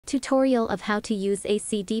Tutorial of how to use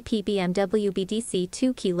ACDP BMW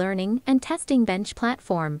BDC2 key learning and testing bench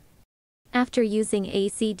platform. After using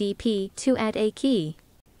ACDP to add a key,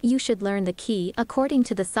 you should learn the key according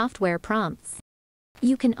to the software prompts.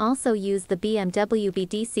 You can also use the BMW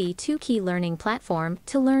BDC2 key learning platform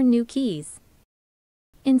to learn new keys.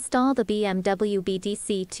 Install the BMW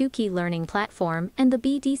BDC2 key learning platform and the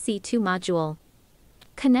BDC2 module.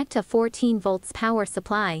 Connect a 14 volts power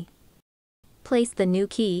supply. Place the new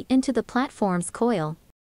key into the platform's coil.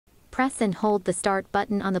 Press and hold the start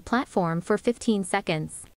button on the platform for 15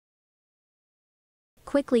 seconds.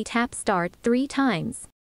 Quickly tap start 3 times.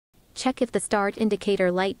 Check if the start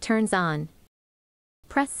indicator light turns on.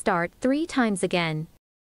 Press start 3 times again.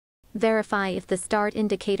 Verify if the start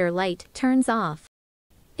indicator light turns off.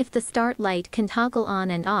 If the start light can toggle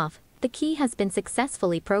on and off, the key has been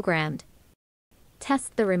successfully programmed.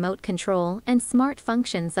 Test the remote control and smart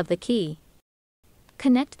functions of the key.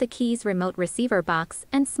 Connect the key's remote receiver box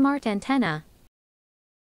and smart antenna.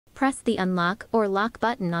 Press the unlock or lock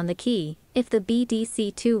button on the key if the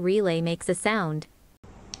BDC2 relay makes a sound.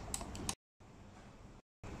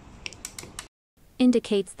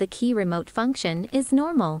 Indicates the key remote function is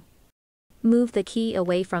normal. Move the key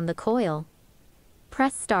away from the coil.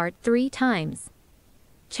 Press start 3 times.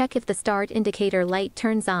 Check if the start indicator light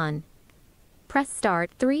turns on. Press start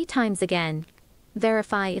 3 times again.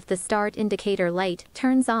 Verify if the start indicator light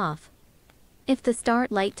turns off. If the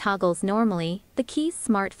start light toggles normally, the key's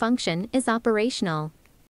smart function is operational.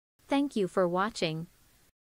 Thank you for watching.